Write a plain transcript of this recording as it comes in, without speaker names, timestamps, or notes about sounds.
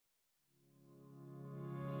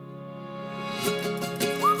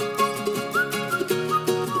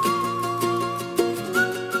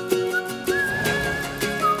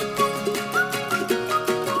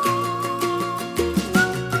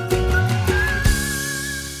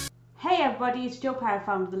everybody, it's Jo Parr,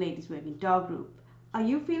 founder of the Ladies Working Dog Group. Are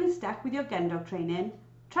you feeling stuck with your gun dog training?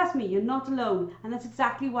 Trust me, you're not alone, and that's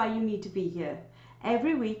exactly why you need to be here.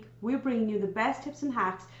 Every week, we're bringing you the best tips and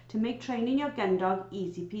hacks to make training your gun dog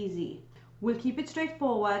easy peasy. We'll keep it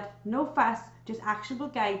straightforward, no fuss, just actionable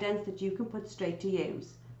guidance that you can put straight to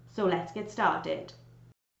use. So let's get started.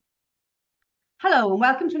 Hello and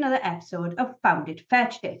welcome to another episode of Found It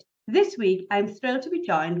Fetched It. This week, I'm thrilled to be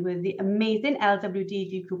joined with the amazing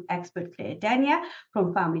LWDG Group expert Claire Denyer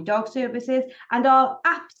from Family Dog Services and our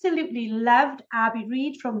absolutely loved Abby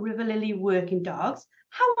Reid from River Lily Working Dogs.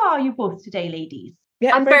 How are you both today, ladies?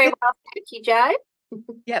 Yeah, I'm very well, thank you, Jo.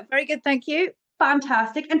 Yeah, very good, thank you.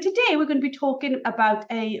 Fantastic. And today we're going to be talking about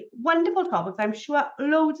a wonderful topic that I'm sure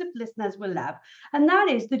loads of listeners will love, and that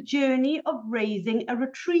is the journey of raising a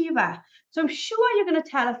retriever. So I'm sure you're going to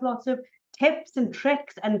tell us lots of tips and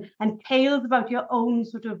tricks and tales about your own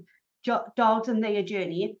sort of dogs and their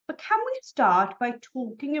journey. But can we start by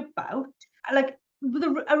talking about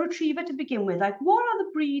a retriever to begin with? Like, what are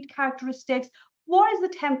the breed characteristics? What is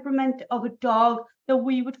the temperament of a dog that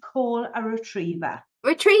we would call a retriever?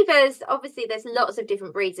 Retrievers, obviously there's lots of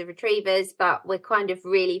different breeds of retrievers, but we're kind of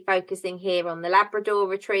really focusing here on the Labrador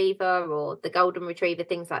Retriever or the Golden Retriever,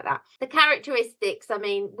 things like that. The characteristics, I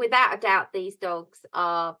mean, without a doubt, these dogs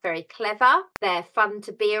are very clever. They're fun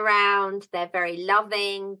to be around. They're very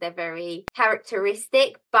loving. They're very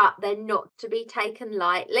characteristic, but they're not to be taken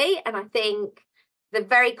lightly. And I think the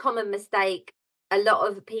very common mistake a lot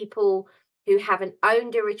of people who haven't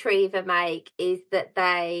owned a retriever make is that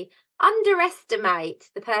they underestimate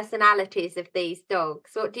the personalities of these dogs.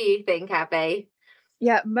 What do you think, Abby?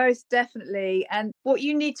 Yeah, most definitely. And what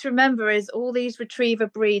you need to remember is all these retriever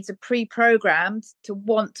breeds are pre-programmed to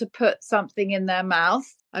want to put something in their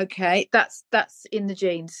mouth. Okay, that's in the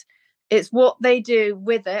genes. It's what they do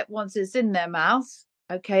with it once it's in their mouth.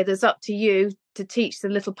 Okay, there's up to you to teach the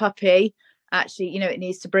little puppy, actually, it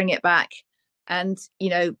needs to bring it back and,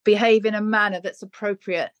 behave in a manner that's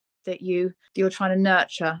appropriate that you're trying to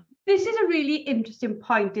nurture. This is a really interesting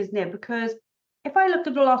point, isn't it? Because if I look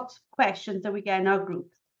at a lot of questions that we get in our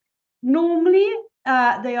groups, normally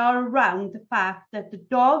they are around the fact that the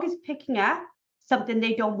dog is picking up something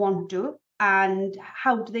they don't want to, and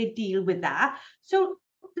how do they deal with that? So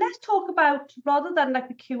let's talk about, rather than like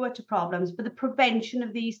the cure to problems, but the prevention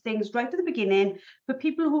of these things right at the beginning for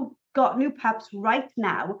people who've got new pups right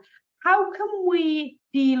now. How can we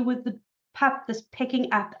deal with the pup that's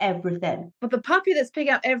picking up everything? Well, the puppy that's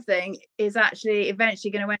picking up everything is actually eventually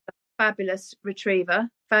going to end up a fabulous retriever,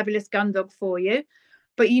 fabulous gun dog for you.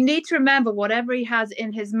 But you need to remember whatever he has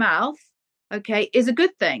in his mouth, okay, is a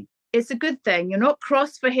good thing. It's a good thing. You're not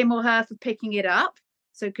cross for him or her for picking it up.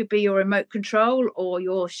 So it could be your remote control or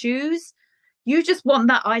your shoes. You just want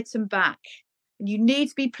that item back. And you need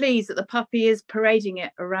to be pleased that the puppy is parading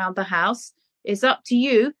it around the house. It's up to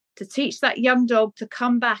you to teach that young dog to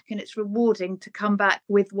come back, and it's rewarding to come back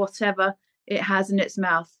with whatever it has in its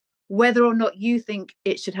mouth, whether or not you think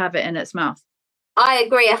it should have it in its mouth. I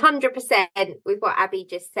agree 100% with what Abby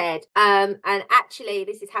just said. And actually,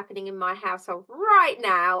 this is happening in my household right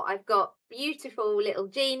now. I've got beautiful little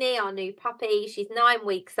Jeannie, our new puppy. She's 9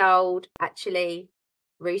 weeks old. Actually,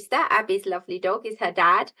 Rooster, Abby's lovely dog, is her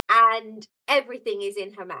dad. And everything is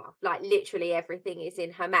in her mouth. Like literally everything is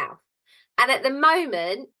in her mouth. And at the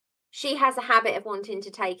moment, she has a habit of wanting to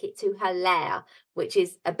take it to her lair, which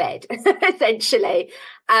is a bed, essentially.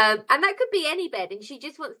 And that could be any bed, and she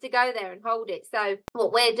just wants to go there and hold it. So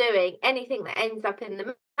what we're doing, anything that ends up in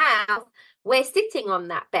the mouth, we're sitting on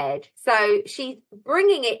that bed. So she's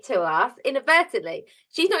bringing it to us inadvertently.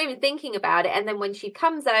 She's not even thinking about it. And then when she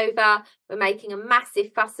comes over, we're making a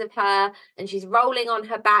massive fuss of her, and she's rolling on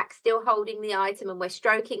her back, still holding the item, and we're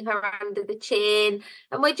stroking her under the chin.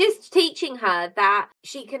 And we're just teaching her that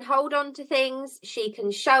she can hold on to things, she can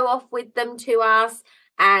show off with them to us,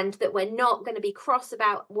 and that we're not going to be cross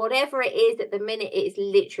about whatever it is. At the minute, it is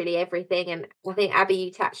literally everything. And I think, Abby,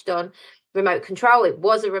 you touched on remote control. It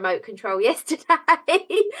was a remote control yesterday.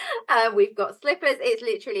 We've got slippers. It's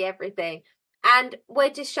literally everything. And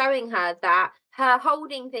we're just showing her that her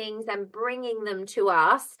holding things and bringing them to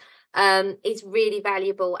us is really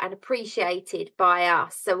valuable and appreciated by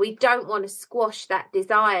us. So we don't want to squash that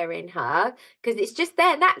desire in her, because it's just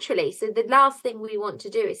there naturally. So the last thing we want to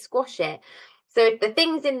do is squash it. So if the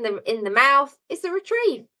thing's in the mouth, it's a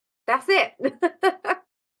retrieve. That's it.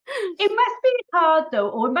 It must be hard though,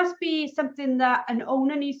 or it must be something that an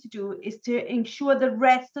owner needs to do, is to ensure the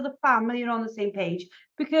rest of the family are on the same page.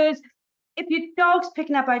 Because if your dog's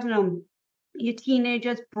picking up, I don't know, your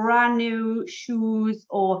teenagers brand new shoes,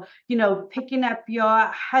 or picking up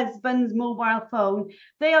your husband's mobile phone,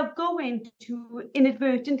 they are going to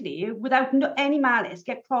inadvertently, without any malice,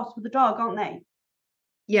 get cross with the dog, aren't they?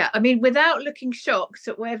 Yeah, I mean, without looking shocked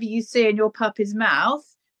at whatever you see in your puppy's mouth,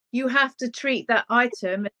 you have to treat that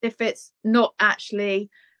item as if it's not actually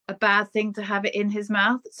a bad thing to have it in his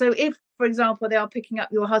mouth. So if, for example, they are picking up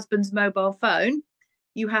your husband's mobile phone,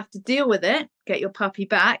 you have to deal with it, get your puppy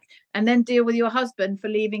back, and then deal with your husband for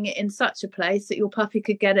leaving it in such a place that your puppy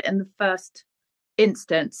could get it in the first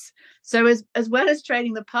instance. So as well as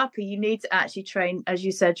training the puppy, you need to actually train, as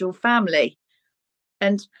you said, your family.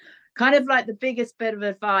 And kind of like the biggest bit of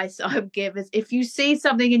advice I would give is, if you see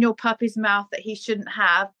something in your puppy's mouth that he shouldn't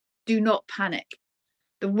have, do not panic.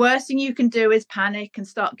 The worst thing you can do is panic and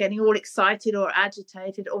start getting all excited or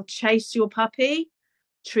agitated or chase your puppy.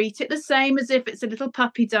 Treat it the same as if it's a little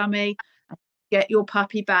puppy dummy. Get your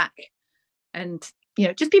puppy back and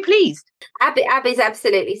just be pleased. Abby's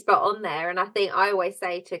absolutely spot on there. And I think I always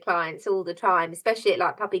say to clients all the time, especially at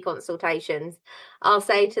like puppy consultations, I'll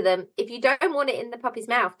say to them, if you don't want it in the puppy's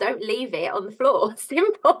mouth, don't leave it on the floor.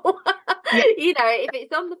 Simple. Yeah. If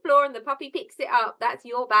it's on the floor and the puppy picks it up, that's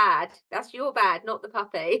your bad. That's your bad, not the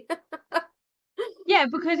puppy. Yeah,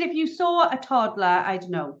 because if you saw a toddler, I don't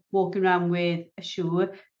know, walking around with a shoe,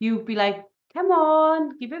 you'd be like, come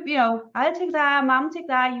on, give it, I'll take that, mum take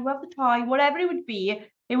that, you have the toy, whatever it would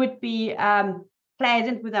be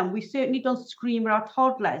pleasant with them. We certainly don't scream at our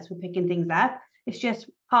toddlers for picking things up. It's just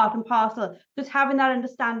part and parcel. Just having that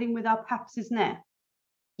understanding with our pups, isn't it?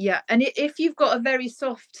 Yeah, and if you've got a very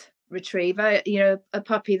soft retriever, a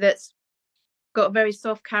puppy that's got a very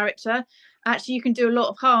soft character, actually you can do a lot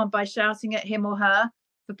of harm by shouting at him or her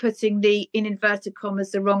for putting the, in inverted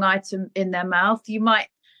commas, the wrong item in their mouth. You might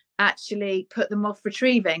actually put them off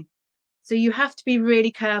retrieving. So you have to be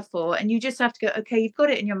really careful, and you just have to go, okay, you've got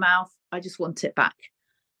it in your mouth, I just want it back.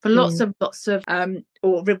 For lots of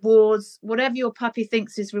or rewards, whatever your puppy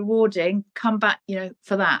thinks is rewarding, come back,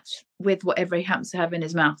 for that with whatever he happens to have in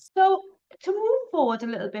his mouth. So to move forward a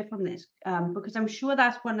little bit from this, because I'm sure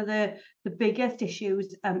that's one of the biggest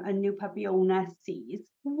issues a new puppy owner sees.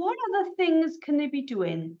 What other things can they be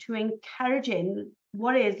doing to encouraging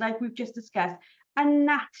what is, like we've just discussed, a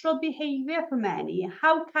natural behaviour for many?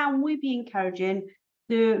 How can we be encouraging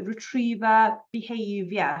the retriever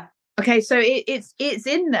behaviour? Okay, so it's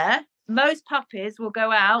in there. Most puppies will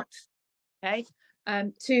go out,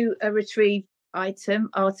 to a retrieve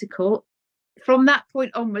article. From that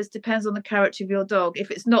point onwards, depends on the character of your dog.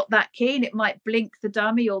 If it's not that keen, it might blink the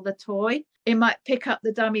dummy or the toy. It might pick up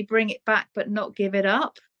the dummy, bring it back, but not give it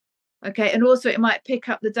up. Okay, and also it might pick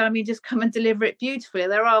up the dummy and just come and deliver it beautifully.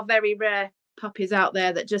 There are very rare puppies out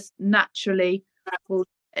there that just naturally will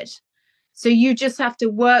do it. So you just have to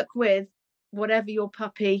work with whatever your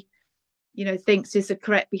puppy thinks is the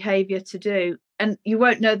correct behavior to do, and you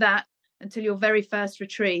won't know that until your very first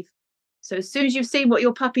retrieve. So as soon as you've seen what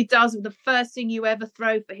your puppy does with the first thing you ever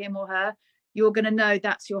throw for him or her, you're going to know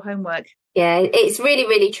that's your homework. Yeah, it's really,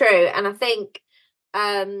 really true. And I think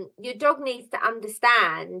your dog needs to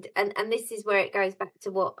understand, and this is where it goes back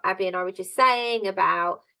to what Abby and I were just saying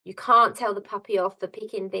about, you can't tell the puppy off for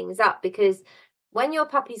picking things up, because when your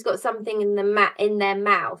puppy's got something in their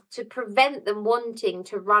mouth, to prevent them wanting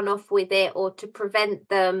to run off with it, or to prevent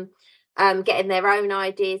them getting their own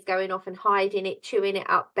ideas, going off and hiding it, chewing it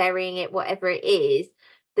up, burying it, whatever it is,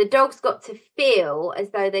 the dog's got to feel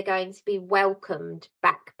as though they're going to be welcomed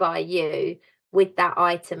back by you with that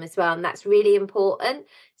item as well. And that's really important.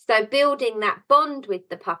 So building that bond with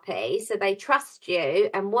the puppy so they trust you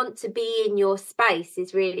and want to be in your space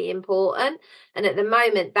is really important. And at the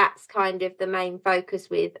moment, that's kind of the main focus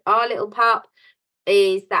with our little pup,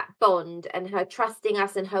 is that bond and her trusting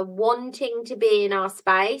us and her wanting to be in our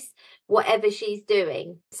space, whatever she's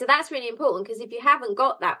doing. So that's really important, because if you haven't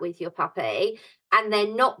got that with your puppy and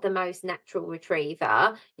they're not the most natural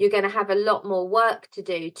retriever, you're going to have a lot more work to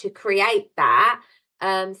do to create that.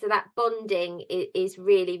 So that bonding is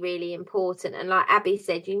really, really important. And like Abby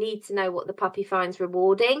said, you need to know what the puppy finds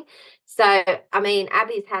rewarding. So, I mean,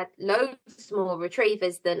 Abby's had loads more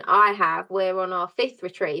retrievers than I have. We're on our 5th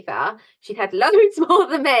retriever. She's had loads more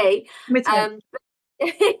than me.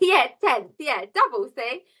 Yeah, 10th. Yeah, double,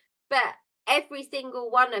 see? But every single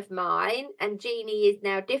one of mine, and Jeannie is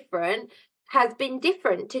now different, has been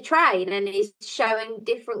different to train and is showing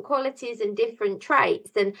different qualities and different traits,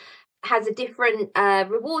 and has a different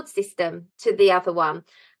reward system to the other one.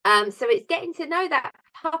 So it's getting to know that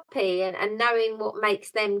puppy and knowing what makes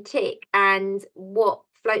them tick and what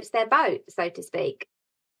floats their boat, so to speak.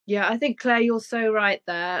 Yeah, I think, Claire, you're so right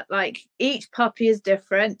there. Like, each puppy is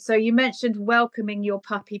different. So you mentioned welcoming your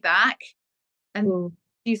puppy back, and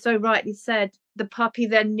you so rightly said the puppy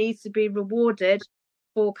then needs to be rewarded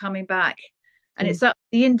for coming back. And it's up to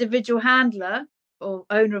the individual handler or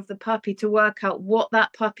owner of the puppy to work out what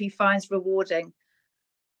that puppy finds rewarding.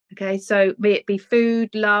 Okay, so may it be food,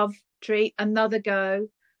 love, treat, another go,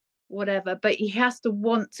 whatever, but he has to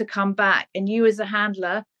want to come back, and you as a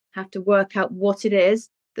handler have to work out what it is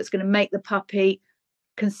that's going to make the puppy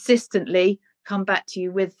consistently come back to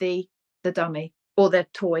you with the dummy or their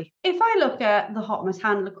toy. If I look at the Hot Mess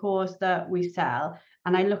Handler course that we sell,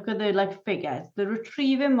 and I look at the figures, the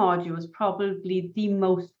retrieving module is probably the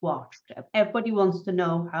most watched. Everybody wants to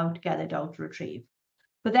know how to get their dog to retrieve.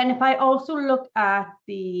 But then if I also look at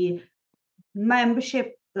the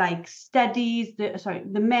membership studies,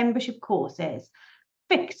 the membership courses,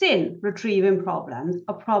 fixing retrieving problems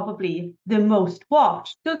are probably the most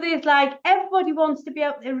watched. So there's everybody wants to be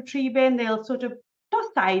out there retrieving. They'll sort of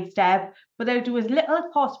not sidestep, but they'll do as little as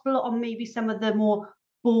possible on maybe some of the more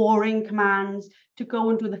boring commands to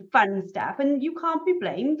go and do the fun stuff. And you can't be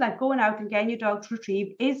blamed. Going out and getting your dog to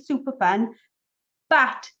retrieve is super fun.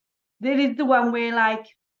 But there is the one where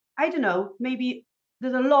I don't know, maybe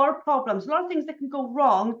there's a lot of problems, a lot of things that can go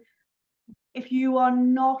wrong if you are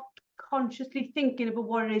not consciously thinking about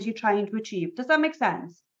what it is you're trying to achieve. Does that make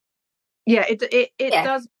sense? Yeah, it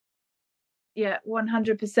does. Yeah,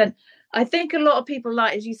 100%. I think a lot of people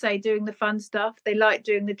like, as you say, doing the fun stuff. They like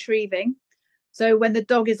doing the retrieving. So when the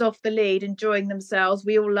dog is off the lead, enjoying themselves,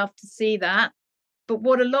 we all love to see that. But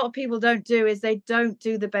what a lot of people don't do is they don't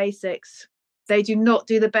do the basics. They do not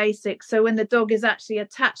do the basics. So when the dog is actually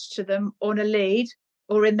attached to them on a lead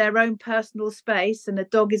or in their own personal space, and the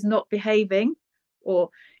dog is not behaving or,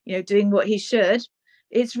 doing what he should,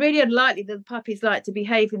 it's really unlikely that the puppy's like to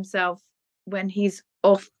behave himself when he's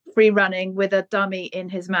off free running with a dummy in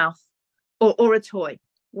his mouth or a toy,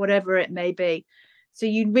 whatever it may be. So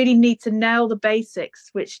you really need to nail the basics,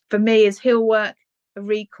 which for me is heel work, a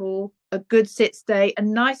recall, a good sit stay,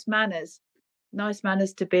 and nice manners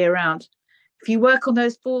to be around. If you work on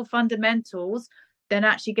those 4 fundamentals, then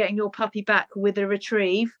actually getting your puppy back with a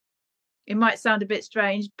retrieve, it might sound a bit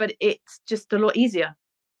strange, but it's just a lot easier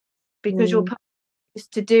because your puppy is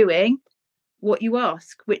used to doing what you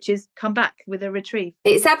ask, which is come back with a retrieve.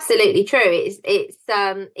 It's absolutely true. It's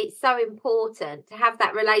so important to have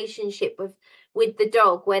that relationship with the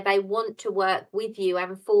dog where they want to work with you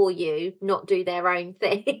and for you, not do their own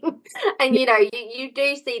thing. And you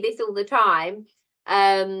do see this all the time.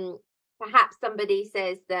 Perhaps somebody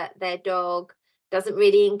says that their dog doesn't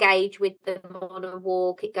really engage with them on a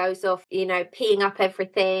walk. It goes off, peeing up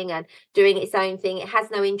everything and doing its own thing. It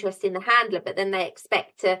has no interest in the handler, but then they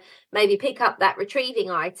expect to maybe pick up that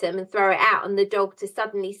retrieving item and throw it out and the dog to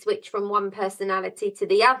suddenly switch from one personality to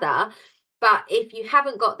the other. But if you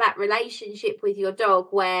haven't got that relationship with your dog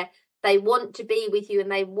where they want to be with you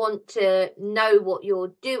and they want to know what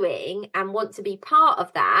you're doing and want to be part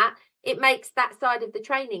of that, it makes that side of the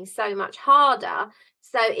training so much harder.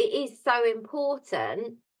 So it is so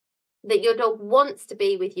important that your dog wants to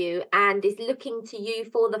be with you and is looking to you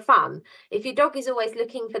for the fun. If your dog is always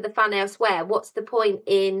looking for the fun elsewhere, what's the point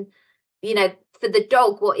in, for the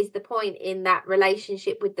dog, what is the point in that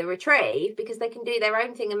relationship with the retrieve? Because they can do their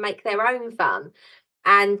own thing and make their own fun.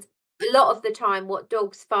 And a lot of the time, what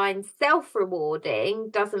dogs find self-rewarding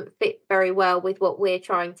doesn't fit very well with what we're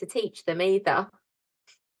trying to teach them either.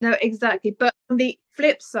 No, exactly. But on the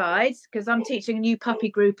flip side, because I'm teaching a new puppy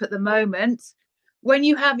group at the moment, when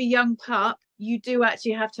you have a young pup, you do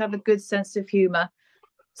actually have to have a good sense of humour.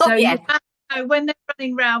 So you have to know when they're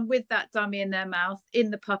running around with that dummy in their mouth in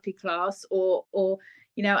the puppy class or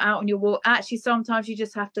out on your walk, actually sometimes you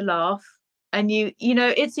just have to laugh. And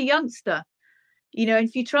it's a youngster.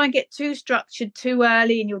 If you try and get too structured too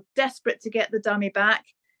early and you're desperate to get the dummy back,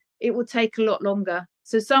 it will take a lot longer.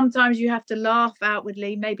 So sometimes you have to laugh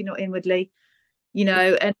outwardly, maybe not inwardly,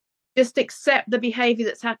 and just accept the behavior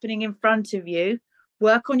that's happening in front of you,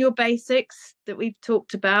 work on your basics that we've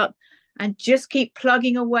talked about, and just keep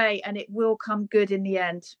plugging away and it will come good in the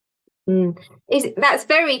end. That's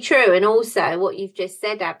very true. And also what you've just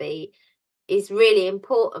said, Abby, is really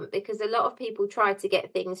important because a lot of people try to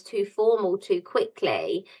get things too formal too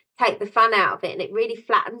quickly, take the fun out of it, and it really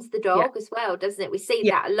flattens the dog as well, doesn't it? We see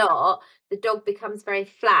that a lot. The dog becomes very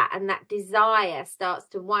flat and that desire starts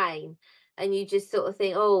to wane and you just sort of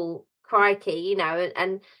think, oh, crikey,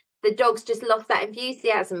 and the dog's just lost that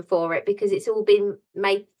enthusiasm for it because it's all been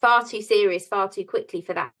made far too serious, far too quickly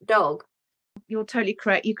for that dog. You're totally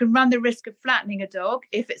correct. You can run the risk of flattening a dog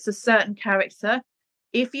if it's a certain character.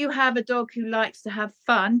 If you have a dog who likes to have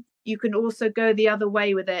fun, you can also go the other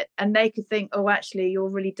way with it, and they could think, oh, actually, you're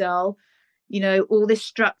really dull. All this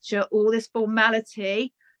structure, all this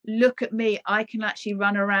formality. Look at me, I can actually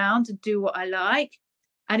run around and do what I like.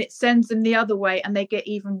 And it sends them the other way, and they get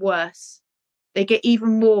even worse. They get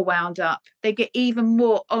even more wound up. They get even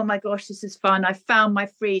more, oh my gosh, this is fun. I found my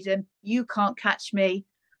freedom. You can't catch me.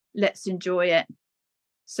 Let's enjoy it.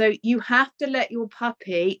 So you have to let your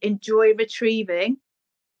puppy enjoy retrieving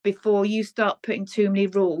before you start putting too many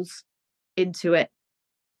rules into it.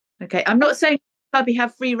 Okay, I'm not saying puppy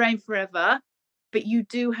have free rein forever, but you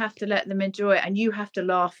do have to let them enjoy it, and you have to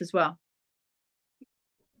laugh as well.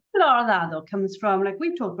 A lot of that though comes from, like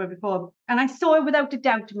we've talked about before, and I saw it without a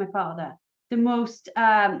doubt in my father, the most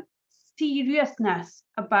seriousness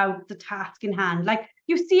about the task in hand. Like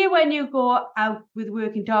you see it when you go out with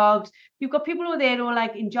working dogs. You've got people who are there who are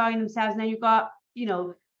like enjoying themselves, and then you've got,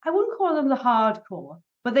 I wouldn't call them the hardcore,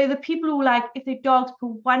 but they're the people who, like, if their dogs put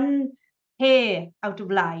one hair out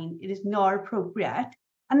of line, it is not appropriate.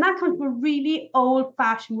 And that comes from a really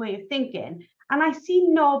old-fashioned way of thinking. And I see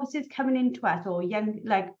novices coming into us, or young,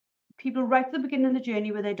 like people right at the beginning of the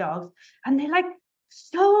journey with their dogs, and they're like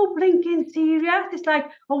so blinking serious. It's like,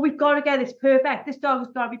 oh, we've got to get this perfect. This dog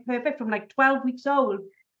has got to be perfect from like 12 weeks old.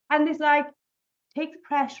 And it's like, take the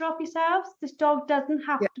pressure off yourselves. This dog doesn't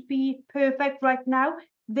have to be perfect right now.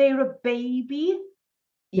 They're a baby.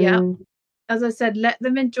 Yeah. As I said, let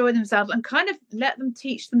them enjoy themselves and kind of let them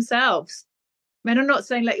teach themselves. I mean, I'm not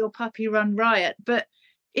saying let your puppy run riot, but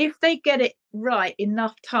if they get it right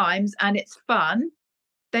enough times and it's fun,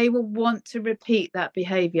 they will want to repeat that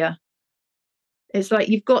behavior. It's like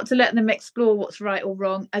you've got to let them explore what's right or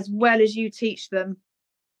wrong, as well as you teach them,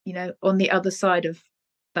 on the other side of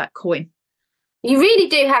that coin. You really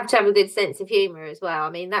do have to have a good sense of humour as well. I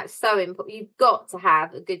mean, that's so important. You've got to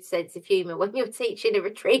have a good sense of humour when you're teaching a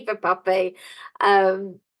retriever puppy.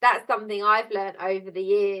 That's something I've learned over the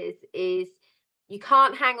years, is you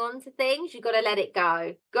can't hang on to things. You've got to let it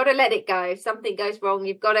go. Got to let it go. If something goes wrong,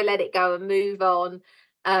 you've got to let it go and move on,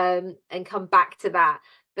 and come back to that.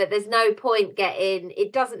 But there's no point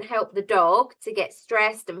it doesn't help the dog to get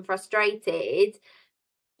stressed and frustrated.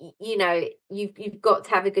 You've got to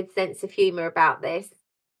have a good sense of humour about this.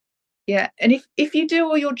 Yeah, and if you do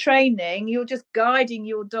all your training, you're just guiding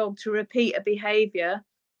your dog to repeat a behaviour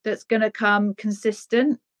that's going to come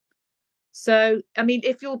consistent. So, I mean,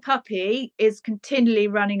 if your puppy is continually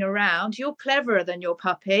running around, you're cleverer than your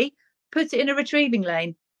puppy. Put it in a retrieving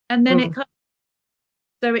lane, and then it comes.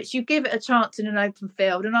 So it's, you give it a chance in an open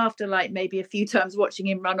field, and after like maybe a few times watching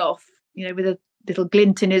him run off, with a little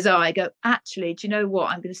glint in his eye, go, actually, do you know what?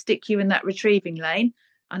 I'm going to stick you in that retrieving lane,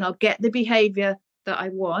 and I'll get the behaviour that I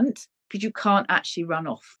want, because you can't actually run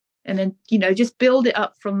off. And then, just build it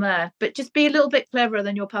up from there. But just be a little bit cleverer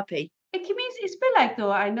than your puppy. It's a bit like,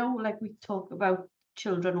 though, I know, like we talk about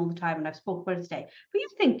children all the time, and I've spoken about it today, but you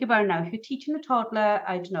think about now, if you're teaching a toddler,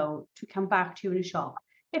 I don't know, to come back to you in a shop,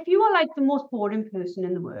 if you are like the most boring person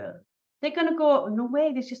in the world, they're going to go, no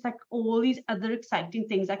way, there's just like all these other exciting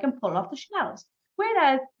things I can pull off the shelves.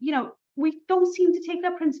 Whereas, we don't seem to take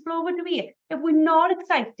that principle over, do we? If we're not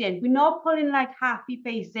excited, we're not pulling like happy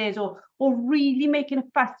faces or really making a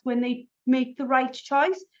fuss when they make the right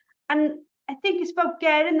choice. And I think it's about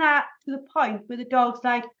getting that to the point where the dog's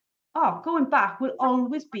like, oh, going back will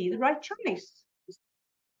always be the right choice.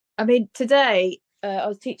 I mean, today I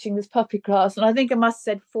was teaching this puppy class, and I think I must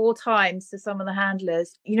have said 4 times to some of the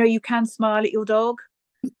handlers, you can smile at your dog.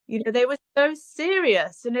 They were so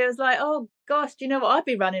serious, and it was like, oh gosh, do you know what? I'd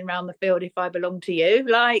be running around the field if I belonged to you.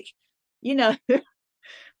 Like,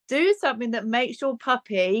 do something that makes your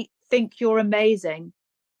puppy think you're amazing.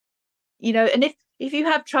 And if you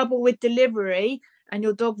have trouble with delivery and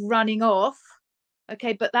your dog running off,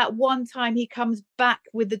 okay, but that one time he comes back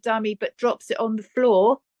with the dummy but drops it on the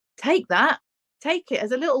floor, take it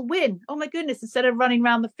as a little win. Oh my goodness, instead of running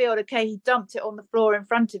around the field, okay, he dumped it on the floor in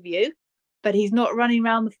front of you, but he's not running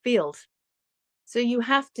around the field. So you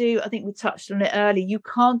have to, I think we touched on it early, you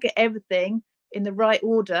can't get everything in the right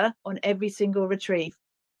order on every single retrieve.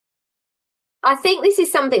 I think this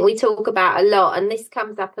is something we talk about a lot, and this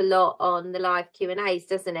comes up a lot on the live Q&As,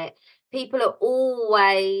 doesn't it? People are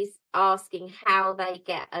always asking how they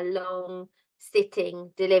get a long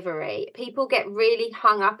sitting delivery. People get really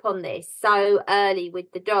hung up on this so early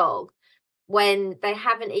with the dog, when they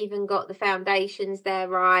haven't even got the foundations there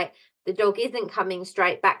right. The dog isn't coming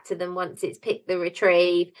straight back to them once it's picked the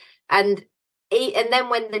retrieve. And then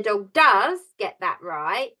when the dog does get that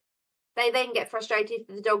right, they then get frustrated if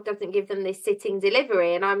the dog doesn't give them this sitting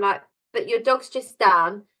delivery. And I'm like, but your dog's just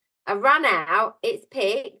done a run out, it's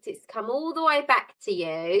picked, it's come all the way back to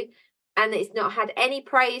you, and it's not had any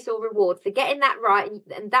praise or reward for getting that right,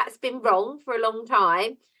 and that's been wrong for a long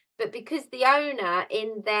time. But because the owner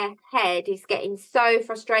in their head is getting so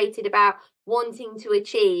frustrated about wanting to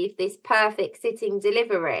achieve this perfect sitting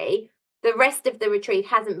delivery, the rest of the retrieve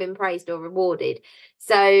hasn't been praised or rewarded.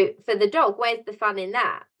 So for the dog, where's the fun in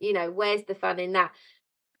that? You know, where's the fun in that?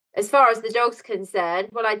 As far as the dog's concerned,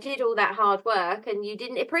 well, I did all that hard work and you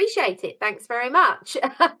didn't appreciate it. Thanks very much.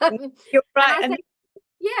 You're right. Said,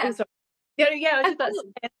 yeah. I was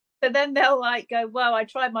just so then they'll like go, well, I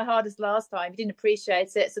tried my hardest last time, you didn't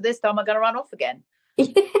appreciate it, so this time I'm going to run off again.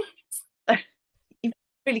 Yes. You're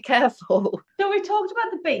really careful. So we talked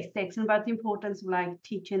about the basics and about the importance of like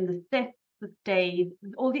teaching the sit, the stay,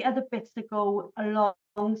 all the other bits that go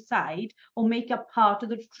alongside or make up part of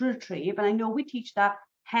the retrieve. And I know we teach that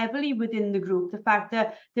heavily within the group, the fact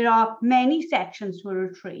that there are many sections to a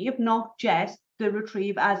retrieve, not just the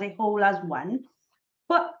retrieve as a whole as one.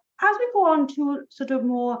 But as we go on to sort of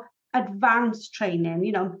more advanced training,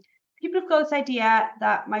 you know, people have got this idea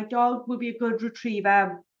that my dog will be a good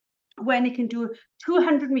retriever when it can do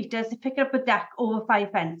 200 meters to pick up a duck over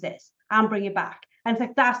 5 fences and bring it back. And it's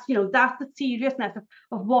like, that's, you know, that's the seriousness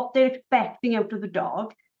of what they're expecting out of the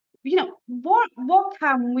dog. You know, what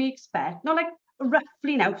can we expect? Not like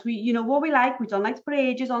roughly now, because we, you know, what we like, we don't like to put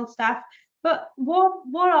ages on stuff, but what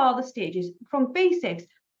are the stages from basics?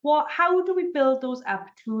 How do we build those up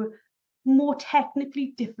to more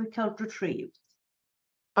technically difficult retrieves?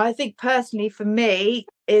 I think personally for me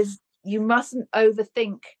is you mustn't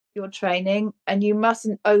overthink your training and you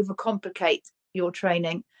mustn't overcomplicate your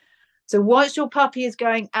training. So once your puppy is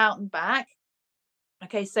going out and back,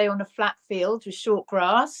 okay, say on a flat field with short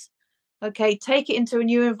grass, okay, take it into a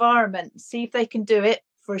new environment, see if they can do it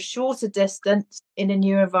for a shorter distance in a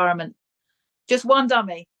new environment. Just one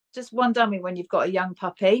dummy when you've got a young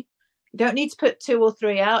puppy. You don't need to put 2 or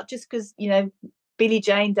 3 out just because, you know, Billy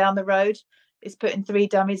Jane down the road is putting 3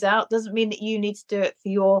 dummies out. Doesn't mean that you need to do it for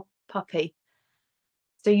your puppy.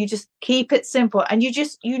 So you just keep it simple. And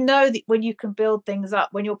you know that when you can build things up,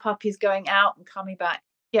 when your puppy is going out and coming back.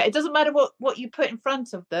 Yeah, it doesn't matter what you put in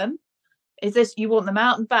front of them. Is this, you want them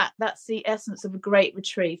out and back. That's the essence of a great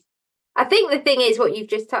retrieve. I think the thing is what you've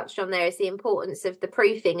just touched on there is the importance of the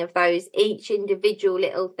proofing of those, each individual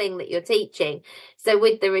little thing that you're teaching. So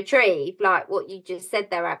with the retrieve, like what you just said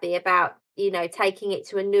there, Abby, about, you know, taking it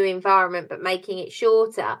to a new environment but making it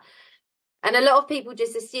shorter. And a lot of people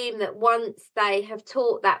just assume that once they have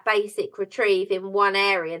taught that basic retrieve in one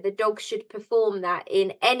area, the dog should perform that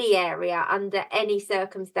in any area under any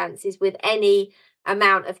circumstances with any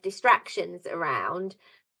amount of distractions around.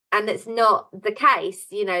 And that's not the case.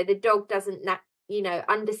 You know, the dog doesn't, you know,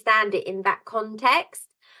 understand it in that context.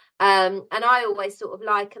 And I always sort of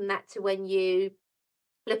liken that to when you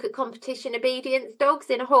look at competition obedience dogs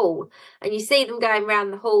in a hall and you see them going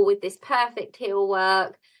around the hall with this perfect heel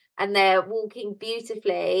work and they're walking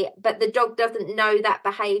beautifully, but the dog doesn't know that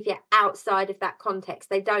behavior outside of that context.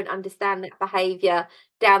 They don't understand that behavior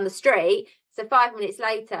down the street. So 5 minutes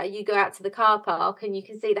later, you go out to the car park and you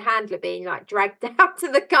can see the handler being like dragged out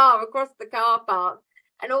to the car across the car park,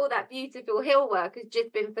 and all that beautiful hill work has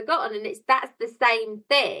just been forgotten. And that's the same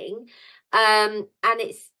thing. And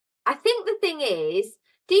I think the thing is,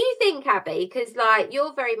 do you think, Abby, because like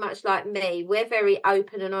you're very much like me, we're very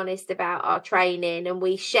open and honest about our training and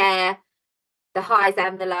we share the highs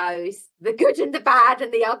and the lows, the good and the bad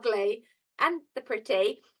and the ugly and the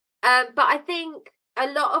pretty. But I think a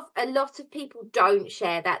lot of people don't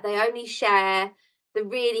share that. They only share the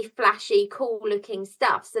really flashy, cool looking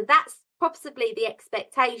stuff. So that's possibly the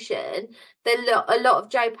expectation that a lot of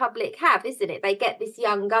Joe Public have, isn't it? They get this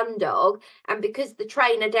young gun dog, and because the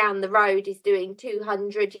trainer down the road is doing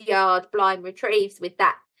 200-yard blind retrieves with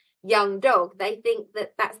that young dog, they think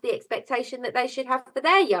that that's the expectation that they should have for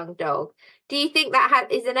their young dog. Do you think that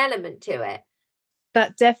is an element to it?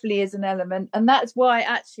 That definitely is an element, and that's why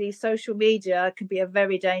actually social media can be a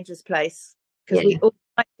very dangerous place, because we all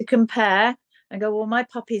like to compare and go, well, my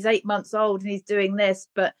puppy's 8 months old and he's doing this,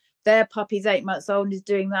 but their puppy's 8 months old and is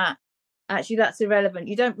doing that. Actually, that's irrelevant.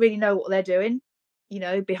 You don't really know what they're doing, you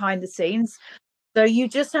know, behind the scenes. So you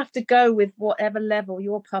just have to go with whatever level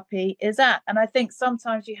your puppy is at. And I think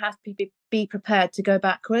sometimes you have to be prepared to go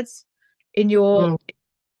backwards in your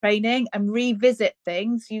training and revisit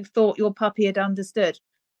things you thought your puppy had understood,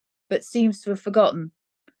 but seems to have forgotten.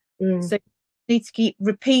 So you need to keep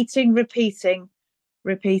repeating.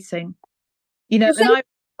 You know, and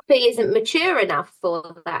puppy isn't mature enough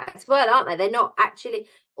for that as well, aren't they? They're not actually,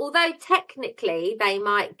 although technically they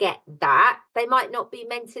might get that, they might not be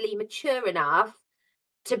mentally mature enough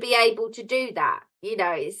to be able to do that, you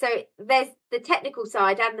know. So there's the technical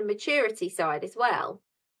side and the maturity side as well.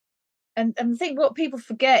 And I think what people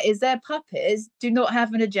forget is their puppies do not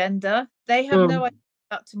have an agenda. They have no idea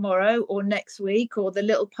about tomorrow or next week or the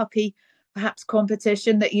little puppy perhaps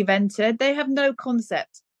competition that you've entered. They have no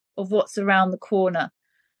concept of what's around the corner.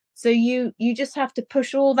 So you just have to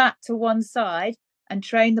push all that to one side and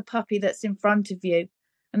train the puppy that's in front of you.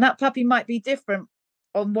 And that puppy might be different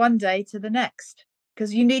on one day to the next,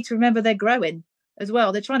 because you need to remember they're growing as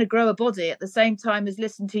well. They're trying to grow a body at the same time as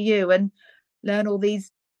listen to you and learn all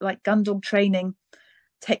these like gun dog training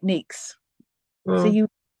techniques. So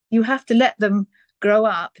you have to let them grow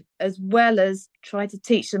up as well as try to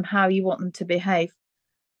teach them how you want them to behave.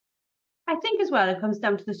 I think as well, it comes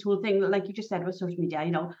down to this whole thing, like you just said with social media,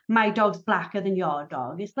 you know, my dog's blacker than your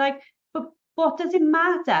dog. It's like, but what does it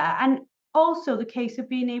matter? And also the case of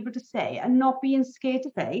being able to say and not being scared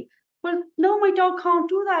to say, well, no, my dog can't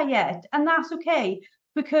do that yet. And that's okay,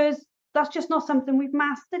 because that's just not something we've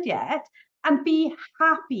mastered yet. And be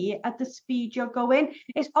happy at the speed you're going.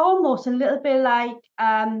 It's almost a little bit like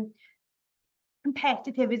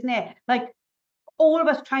competitive, isn't it? Like all of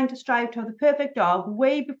us trying to strive to have the perfect dog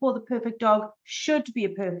way before the perfect dog should be a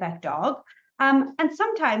perfect dog. And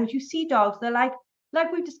sometimes you see dogs, they're like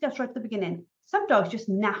we discussed right at the beginning, some dogs just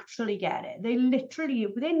naturally get it. They literally,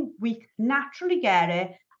 within weeks, naturally get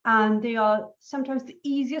it. And they are sometimes the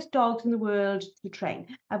easiest dogs in the world to train.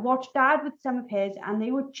 I've watched Dad with some of his, and they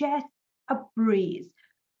were just a breeze.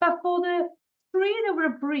 But for the 3 that were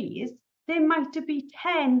a breeze, there might be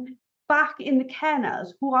 10 back in the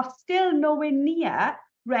kennels who are still nowhere near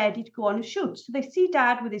ready to go on a shoot. So they see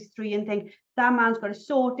Dad with his 3 and think, that man's got it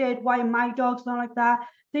sorted. Why are my dogs not like that?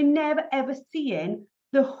 They're never ever seeing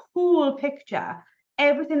the whole picture,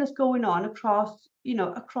 everything that's going on across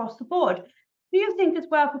the board. Do you think as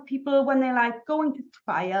well for people when they're like going to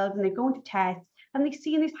trials and they're going to tests and they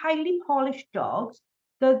see these highly polished dogs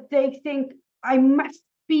that they think, I must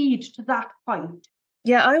speed to that point?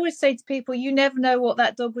 Yeah, I always say to people, you never know what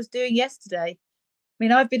that dog was doing yesterday. I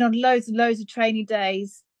mean, I've been on loads and loads of training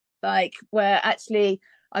days, like where actually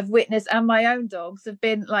I've witnessed, and my own dogs have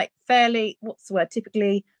been like fairly,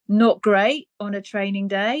 typically not great on a training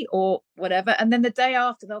day or whatever. And then the day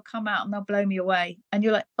after they'll come out and they'll blow me away. And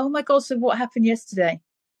you're like, oh my God, so what happened yesterday?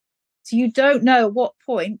 So you don't know what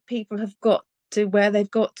point people have got to, where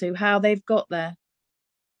they've got to, how they've got there.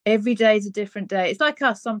 Every day is a different day. It's like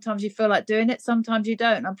us. Sometimes you feel like doing it, sometimes you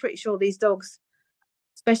don't. I'm pretty sure these dogs,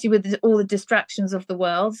 especially with all the distractions of the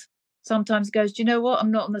world, sometimes goes, do you know what?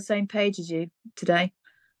 I'm not on the same page as you today.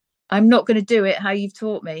 I'm not going to do it how you've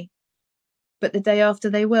taught me. But the day after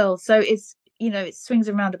they will. So it's, it swings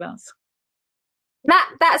and roundabouts.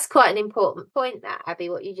 That's quite an important point, that, Abby,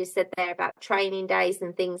 what you just said there about training days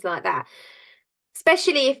and things like that.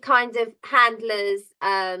 Especially if kind of handlers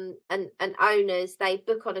and owners, they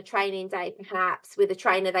book on a training day perhaps with a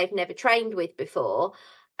trainer they've never trained with before,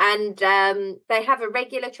 and they have a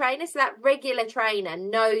regular trainer, so that regular trainer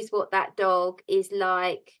knows what that dog is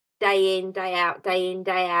like day in, day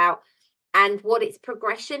out, and what its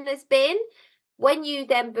progression has been. When you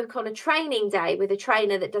then book on a training day with a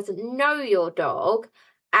trainer that doesn't know your dog,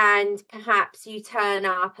 and perhaps you turn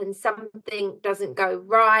up and something doesn't go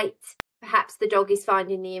right, perhaps the dog is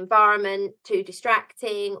finding the environment too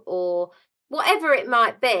distracting or whatever it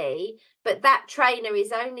might be, but that trainer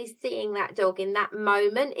is only seeing that dog in that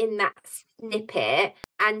moment, in that snippet.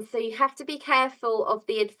 And so you have to be careful of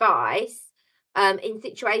the advice in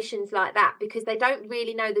situations like that, because they don't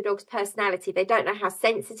really know the dog's personality. They don't know how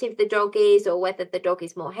sensitive the dog is or whether the dog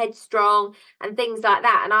is more headstrong and things like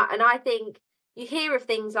that. And I think you hear of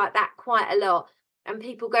things like that quite a lot. And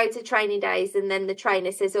people go to training days and then the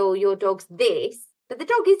trainer says, oh, your dog's this. But the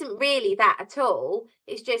dog isn't really that at all.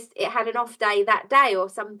 It's just it had an off day that day or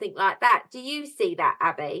something like that. Do you see that,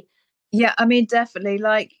 Abby? Yeah, I mean, definitely.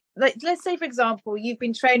 Like let's say, for example, you've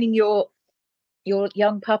been training your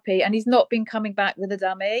young puppy and he's not been coming back with a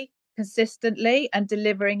dummy consistently and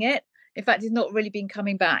delivering it. In fact, he's not really been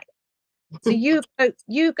coming back. So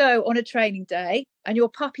you go on a training day and your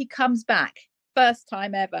puppy comes back first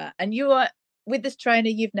time ever, and you are with this trainer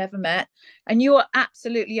you've never met, and you are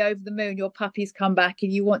absolutely over the moon. Your puppy's come back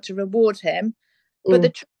and you want to reward him, but the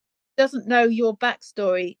trainer doesn't know your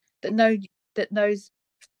backstory,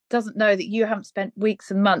 doesn't know that you haven't spent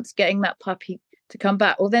weeks and months getting that puppy to come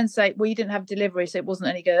back, or then say, well, you didn't have delivery, so it wasn't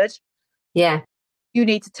any good. Yeah. You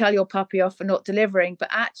need to tell your puppy off for not delivering, but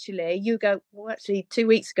actually you go, well, actually 2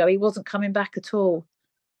 weeks ago he wasn't coming back at all.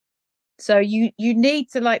 So you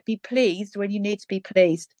need to be pleased when you need to be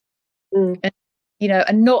pleased. And,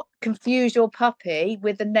 and not confuse your puppy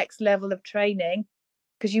with the next level of training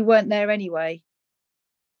because you weren't there anyway.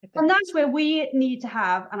 And that's where we need to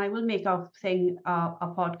have, and I will make our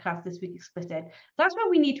podcast this week explicit. That's where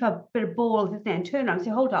we need to have a bit of balls, isn't it? And turn around and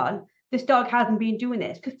say, hold on, this dog hasn't been doing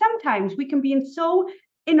this. Because sometimes we can be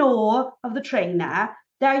in awe of the trainer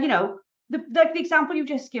that, the example you've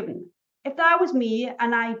just given. If that was me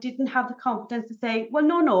and I didn't have the confidence to say, well,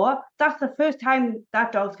 no, that's the first time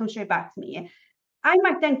that dog's come straight back to me, I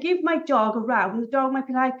might then give my dog a row, and the dog might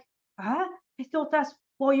be like, I thought that's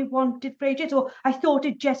what you wanted for ages, or I thought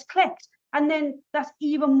it just clicked. And then that's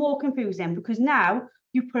even more confusing, because now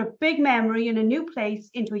you put a big memory in a new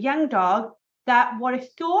place into a young dog that what it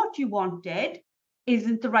thought you wanted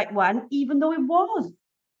isn't the right one, even though it was.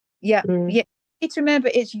 Yeah. You need to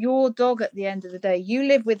remember, it's your dog at the end of the day. You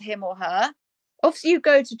live with him or her. Obviously, you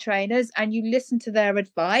go to trainers and you listen to their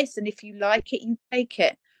advice, and if you like it, you take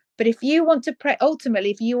it. But if you want to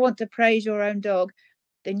if you want to praise your own dog,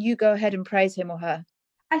 then you go ahead and praise him or her.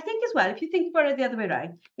 I think as well, if you think about it the other way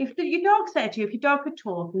around, if your dog said to you, if your dog could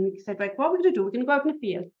talk and you said, right, what are we going to do? We're going to go out in the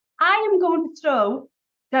field. I am going to throw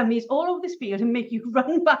dummies all over this field and make you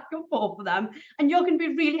run back and forth for them. And you're going to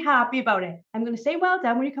be really happy about it. I'm going to say, well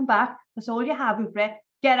done when you come back. That's all you're having for it.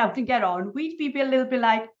 Get out and get on. We'd be a little bit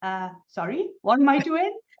like, sorry, what am I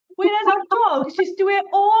doing? Whereas our dogs just do it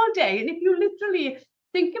all day. And if you literally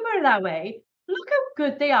think about it that way, look how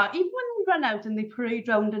good they are. Even when we run out and they parade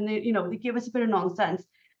around and they give us a bit of nonsense,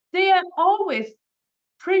 they are always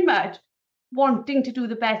pretty much wanting to do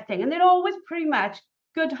the best thing. And they're always pretty much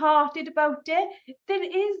good-hearted about it. There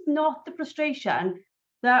is not the frustration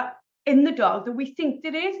that in the dog that we think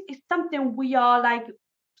there is. It's something we are like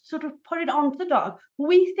sort of put it onto the dog.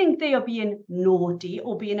 We think they are being naughty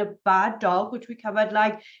or being a bad dog, which we covered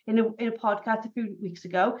like in a podcast a few weeks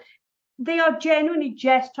ago. They are genuinely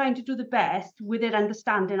just trying to do the best with their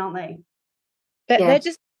understanding, aren't they? They're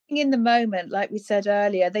just in the moment, like we said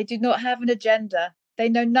earlier. They do not have an agenda. They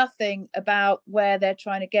know nothing about where they're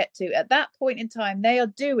trying to get to. At that point in time, they are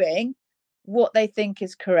doing what they think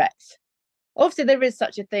is correct. Obviously, there is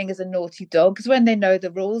such a thing as a naughty dog, because when they know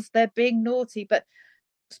the rules, they're being naughty. But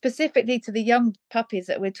specifically to the young puppies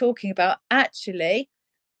that we're talking about, actually,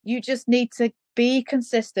 you just need to be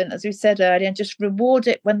consistent, as we said earlier, and just reward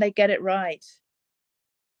it when they get it right.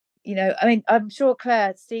 I mean, I'm sure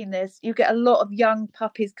Claire's seen this. You get a lot of young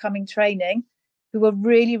puppies coming training who are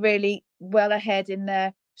really, really well ahead in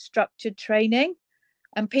their structured training.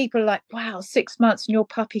 And people are like, wow, 6 months and your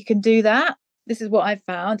puppy can do that. This is what I've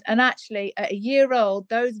found. And actually, at a year old,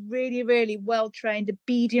 those really, really well-trained,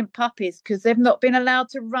 obedient puppies, because they've not been allowed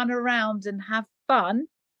to run around and have fun,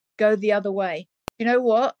 go the other way. You know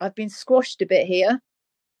what? I've been squashed a bit here.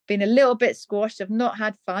 Been a little bit squashed. I've not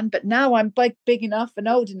had fun, but now I'm big enough and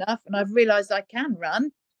old enough, and I've realized I can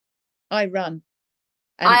run. I run.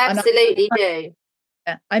 I absolutely do.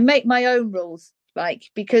 I make my own rules,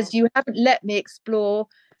 because you haven't let me explore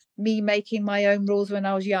me making my own rules when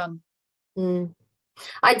I was young.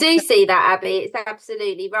 I do see that, Abby. It's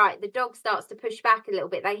absolutely right. The dog starts to push back a little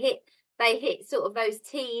bit. They hit sort of those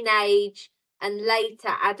teenage and later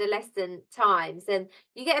adolescent times, and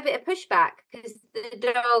you get a bit of pushback because the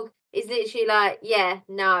dog is literally like, yeah,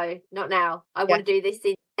 no, not now. I want to do this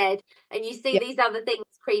instead. And you see these other things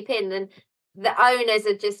creep in, and the owners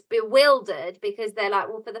are just bewildered because they're like,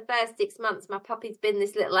 well, for the first 6 months, my puppy's been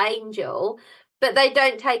this little angel, but they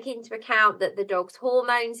don't take into account that the dog's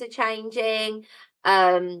hormones are changing,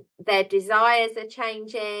 their desires are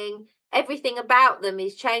changing. Everything about them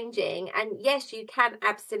is changing, and yes, you can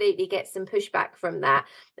absolutely get some pushback from that,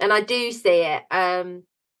 and I do see it. And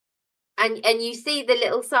you see the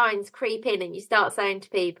little signs creep in, and you start saying to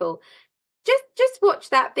people, just watch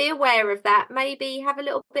that, be aware of that, maybe have a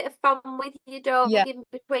little bit of fun with your dog in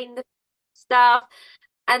between the stuff.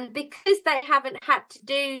 And because they haven't had to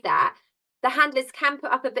do that, the handlers can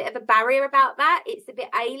put up a bit of a barrier about that. It's a bit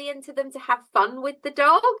alien to them to have fun with the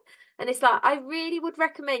dog. And it's like, I really would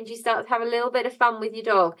recommend you start to have a little bit of fun with your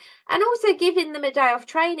dog. And also giving them a day off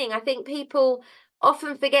training. I think people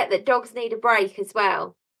often forget that dogs need a break as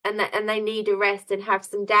well. And they need a rest and have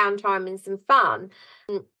some downtime and some fun.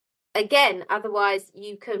 And again, otherwise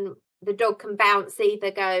the dog can bounce, either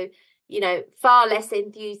go, far less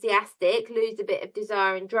enthusiastic, lose a bit of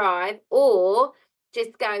desire and drive, or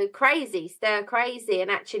just go crazy, stir crazy. And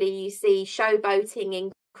actually you see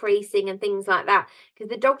showboating increasing and things like that, because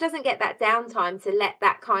the dog doesn't get that downtime to let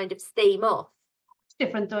that kind of steam off. It's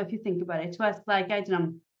different though if you think about it. To us, like, I don't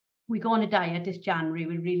know, we go on a diet this January,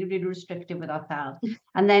 we're really, really restrictive with ourselves.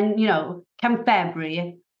 And then, come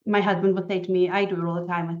February, my husband would say to me, I do it all the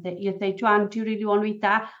time, you'd say, Joanne, do you really want to eat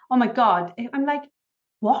that? Oh my God. I'm like,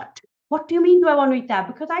 what? what do you mean do I want to eat that?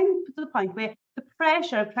 Because I'm to the point where the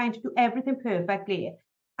pressure of trying to do everything perfectly,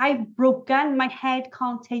 I've broken, my head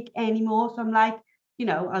can't take any more. So I'm like,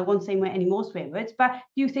 I won't say any more swear words, but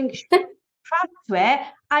you think perhaps swear,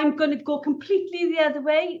 I'm going to go completely the other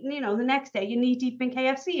way. The next day you need deep in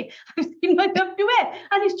KFC. I've seen myself do it.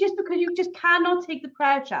 And it's just because you just cannot take the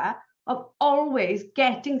pressure of always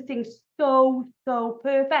getting things so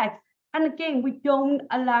perfect. And again, we don't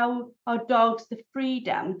allow our dogs the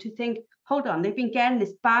freedom to think, hold on, they've been getting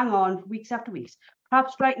this bang on for weeks after weeks.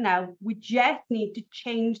 Perhaps right now we just need to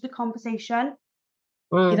change the conversation.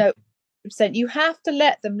 You have to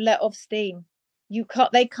let them let off steam.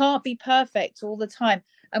 They can't be perfect all the time.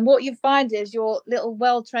 And what you find is your little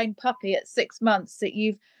well-trained puppy at 6 months that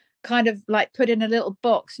you've kind of like put in a little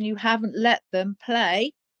box and you haven't let them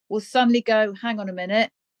play will suddenly go, hang on a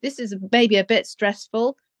minute, this is maybe a bit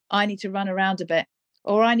stressful. I need to run around a bit,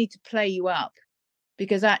 or I need to play you up,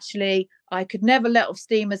 because actually I could never let off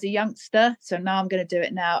steam as a youngster. So now I'm going to do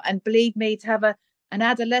it now. And believe me, to have an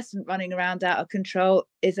adolescent running around out of control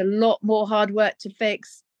is a lot more hard work to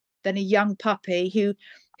fix than a young puppy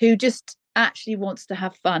who just actually wants to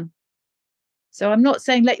have fun. So I'm not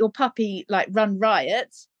saying let your puppy like run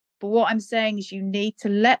riots, but what I'm saying is you need to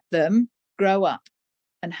let them grow up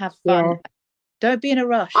and have fun. Yeah. Don't be in a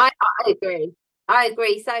rush. I agree. I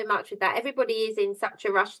agree so much with that. Everybody is in such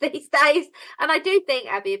a rush these days. And I do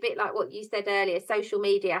think, Abby, a bit like what you said earlier, social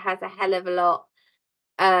media has a hell of a lot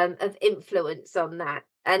of influence on that.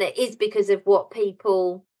 And it is because of what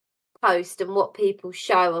people post and what people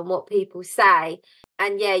show and what people say.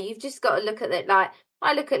 And yeah, you've just got to look at it. Like,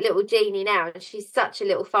 I look at little Jeannie now and she's such a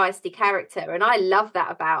little feisty character. And I love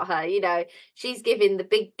that about her. She's giving the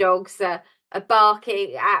big dogs a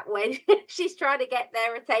barking at when she's trying to get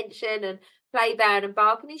their attention and play down and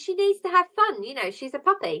barking, and she needs to have fun. She's a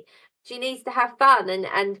puppy. She needs to have fun,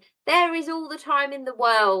 and there is all the time in the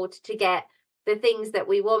world to get the things that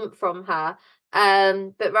we want from her.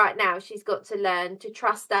 But right now she's got to learn to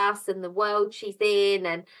trust us and the world she's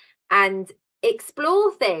in, and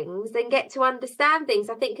explore things and get to understand things.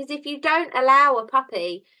 I think because if you don't allow a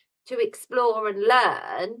puppy to explore and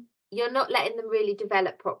learn, you're not letting them really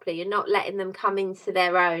develop properly. You're not letting them come into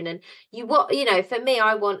their own. And for me,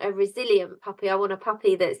 I want a resilient puppy. I want a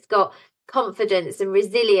puppy that's got confidence and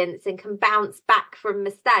resilience and can bounce back from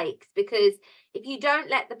mistakes. Because if you don't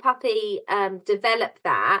let the puppy develop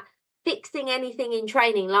that, fixing anything in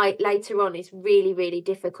training like later on is really, really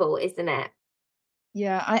difficult, isn't it?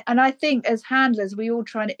 Yeah, I think as handlers, we all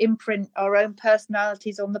try to imprint our own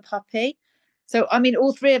personalities on the puppy. So, I mean,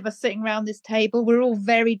 all three of us sitting around this table, we're all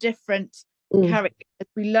very different characters.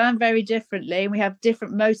 We learn very differently and we have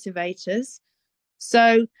different motivators.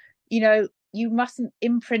 So, you mustn't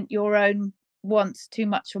imprint your own wants too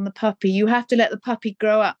much on the puppy. You have to let the puppy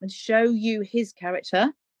grow up and show you his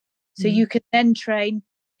character so you can then train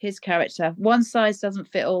his character. One size doesn't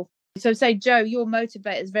fit all. So say, Joe, your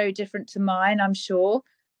motivator is very different to mine, I'm sure.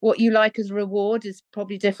 What you like as a reward is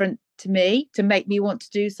probably different to me to make me want to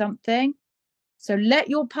do something. So let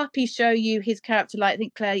your puppy show you his character. Like I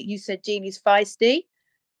think, Claire, you said Jeannie's feisty.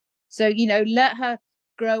 So, let her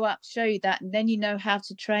grow up, show you that, and then you know how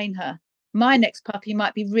to train her. My next puppy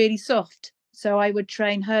might be really soft. So I would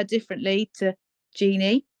train her differently to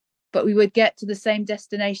Jeannie, but we would get to the same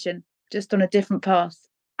destination, just on a different path.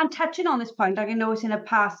 And touching on this point, like I know it's in a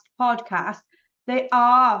past podcast, they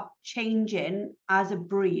are changing as a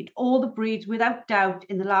breed. All the breeds, without doubt,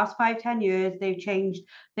 in the last 5-10 years, they've changed.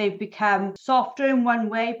 They've become softer in one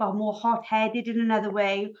way, but more hot-headed in another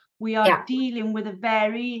way. We are dealing with a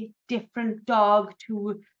very different dog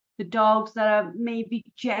to the dogs that are maybe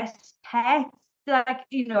just pets. Like,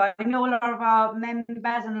 I know a lot of our members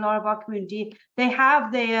and a lot of our community, they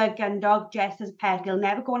have their gun dog just as a pet. He'll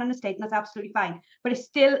never go on an estate, and that's absolutely fine. But it's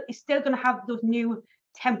still going to have those new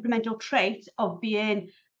temperamental traits of being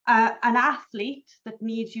an athlete that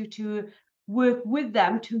needs you to work with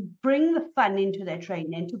them to bring the fun into their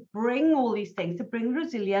training, to bring all these things, to bring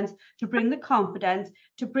resilience, to bring the confidence,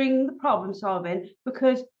 to bring the problem solving,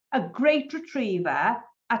 because a great retriever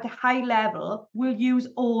at a high level will use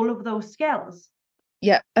all of those skills.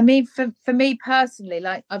 Yeah, I mean, for me personally,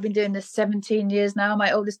 like I've been doing this 17 years now.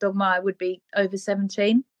 My oldest dog, Maya, would be over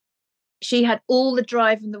 17. She had all the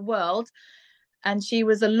drive in the world, and she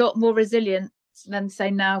was a lot more resilient than, say,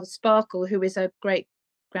 now Sparkle, who is her great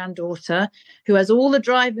granddaughter, who has all the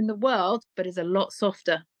drive in the world, but is a lot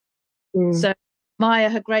softer. So Maya,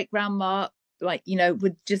 her great grandma,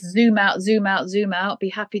 would just zoom out, be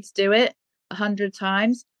happy to do it 100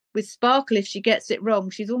 times. With Sparkle, if she gets it wrong,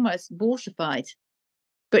 she's almost mortified.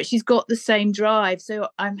 But she's got the same drive. So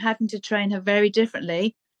I'm having to train her very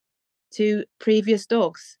differently to previous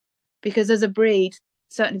dogs, because as a breed,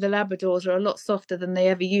 certainly the Labradors are a lot softer than they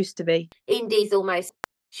ever used to be. Indy's almost,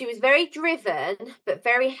 she was very driven, but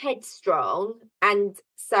very headstrong. And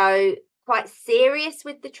so quite serious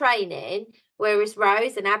with the training. Whereas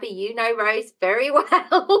Rose, and Abby, you know Rose very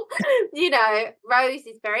well. You know, Rose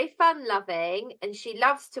is very fun loving and she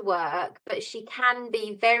loves to work, but she can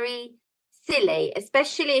be very silly,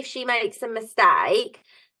 especially if she makes a mistake.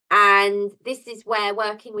 And this is where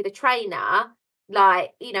working with a trainer,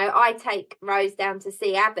 like, you know, I take Rose down to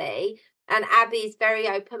see Abby, and Abby's very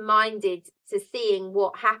open-minded to seeing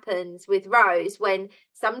what happens with Rose when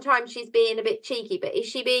sometimes she's being a bit cheeky, but is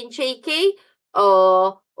she being cheeky?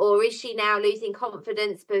 Or is she now losing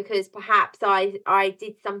confidence because perhaps I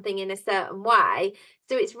did something in a certain way?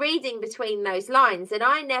 So it's reading between those lines. And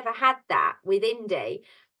I never had that with Indy.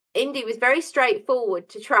 Indy was very straightforward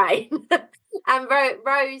to train. And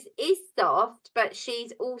Rose is soft, but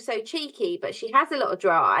she's also cheeky, but she has a lot of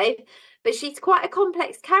drive. But she's quite a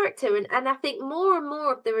complex character. And I think more and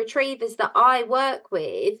more of the retrievers that I work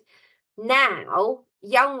with now,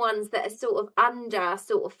 young ones that are sort of under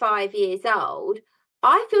sort of 5 years old,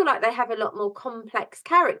 I feel like they have a lot more complex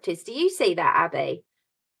characters. Do you see that, Abby?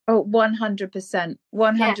 Oh, 100%,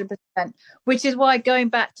 100%. Yeah. Which is why, going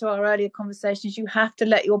back to our earlier conversations, you have to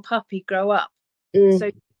let your puppy grow up. So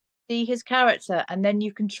you see his character, and then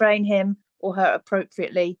you can train him or her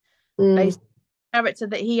appropriately based on the character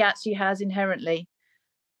that he actually has inherently.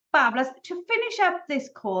 Fabulous. To finish up this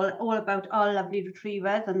call, all about our lovely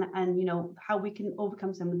retrievers and you know, how we can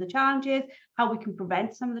overcome some of the challenges, how we can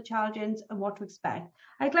prevent some of the challenges, and what to expect.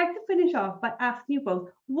 I'd like to finish off by asking you both,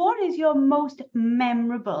 what is your most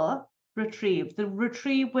memorable retrieve? The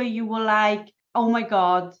retrieve where you were like, oh my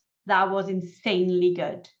God, that was insanely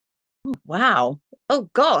good. Wow. Oh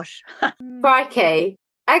gosh. Crikey.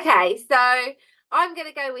 Okay, so I'm going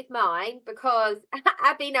to go with mine because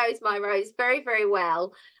Abby knows my Rose very, very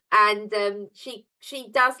well. And she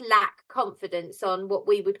does lack confidence on what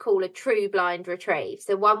we would call a true blind retrieve.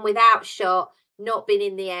 So one without shot, not been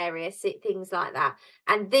in the area, things like that.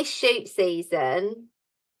 And this shoot season,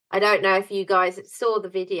 I don't know if you guys saw the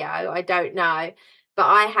video, I don't know, but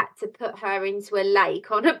I had to put her into a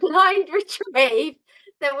lake on a blind retrieve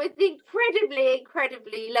that was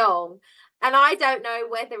incredibly long. And I don't know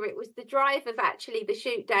whether it was the drive of actually the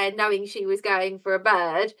shoot day and knowing she was going for a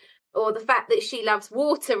bird, or the fact that she loves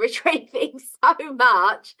water retrieving so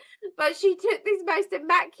much, but she took this most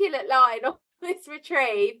immaculate line on this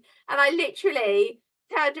retrieve, and I literally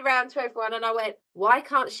turned around to everyone and I went, why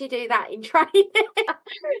can't she do that in training? It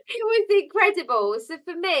was incredible. So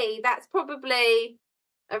for me, that's probably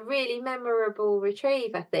a really memorable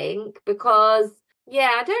retrieve, I think, because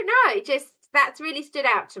I don't know, that's really stood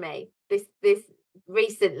out to me this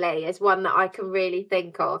recently as one that I can really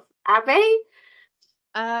think of. Abby?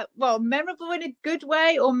 Well, memorable in a good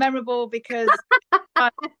way, or memorable because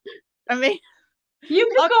I mean, you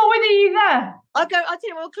can go with either. I'll tell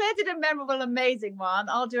you, well, Claire did a memorable, amazing one.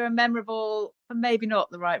 I'll do a memorable, for maybe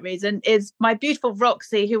not the right reason, is my beautiful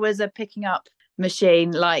Roxy, who was a picking up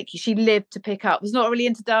machine. Like, she lived to pick up, was not really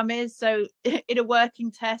into dummies. So in a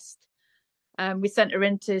working test, we sent her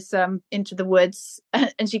into the woods,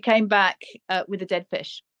 and she came back with a dead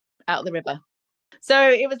fish out of the river.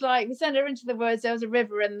 So it was like, we sent her into the woods, there was a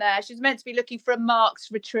river in there. She was meant to be looking for a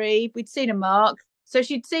Mark's retrieve. We'd seen a Mark. So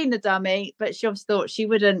she'd seen the dummy, but she obviously thought she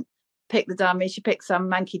wouldn't pick the dummy. She picked some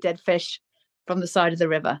manky dead fish from the side of the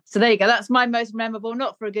river. So there you go. That's my most memorable,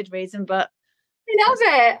 not for a good reason, but... I love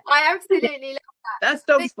it. I absolutely love that. That's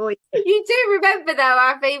dogs for you. You do remember, though,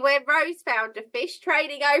 Abby, when Rose found a fish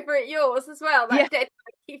training over at yours as well, that dead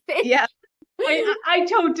manky fish. Yeah. I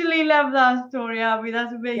totally love that story, Abby.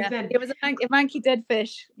 That's amazing. Yeah, it was a manky dead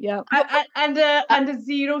fish. Yeah, and a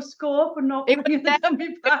 0 score for not bringing the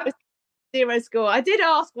dummy back. 0 score. I did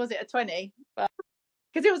ask, was it a 20? But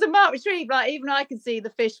because it was a Mark retrieve, like even I could see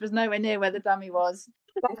the fish was nowhere near where the dummy was.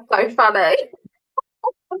 That's so funny.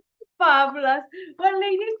 Fabulous. Well,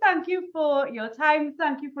 ladies, thank you for your time.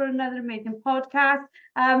 Thank you for another amazing podcast.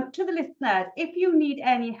 To the listeners, if you need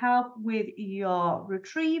any help with your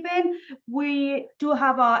retrieving, we do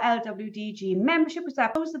have our LWDG membership, which is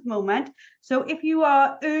closed at the moment. So if you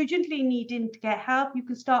are urgently needing to get help, you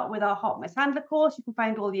can start with our Hot Mess Handler course. You can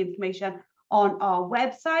find all the information on our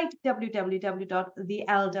website,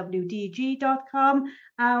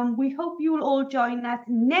 www.thelwdg.com. We hope you will all join us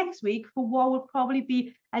next week for what will probably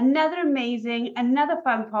be another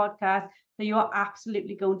fun podcast that you are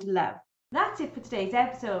absolutely going to love. That's it for today's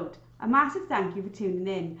episode. A massive thank you for tuning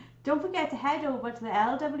in. Don't forget to head over to the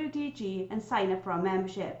LWDG and sign up for our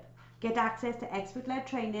membership. Get access to expert-led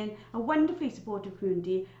training, a wonderfully supportive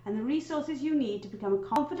community, and the resources you need to become a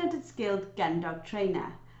confident and skilled gun dog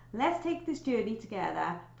trainer. Let's take this journey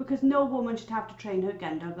together, because no woman should have to train her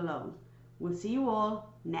gun dog alone. We'll see you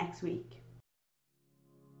all next week.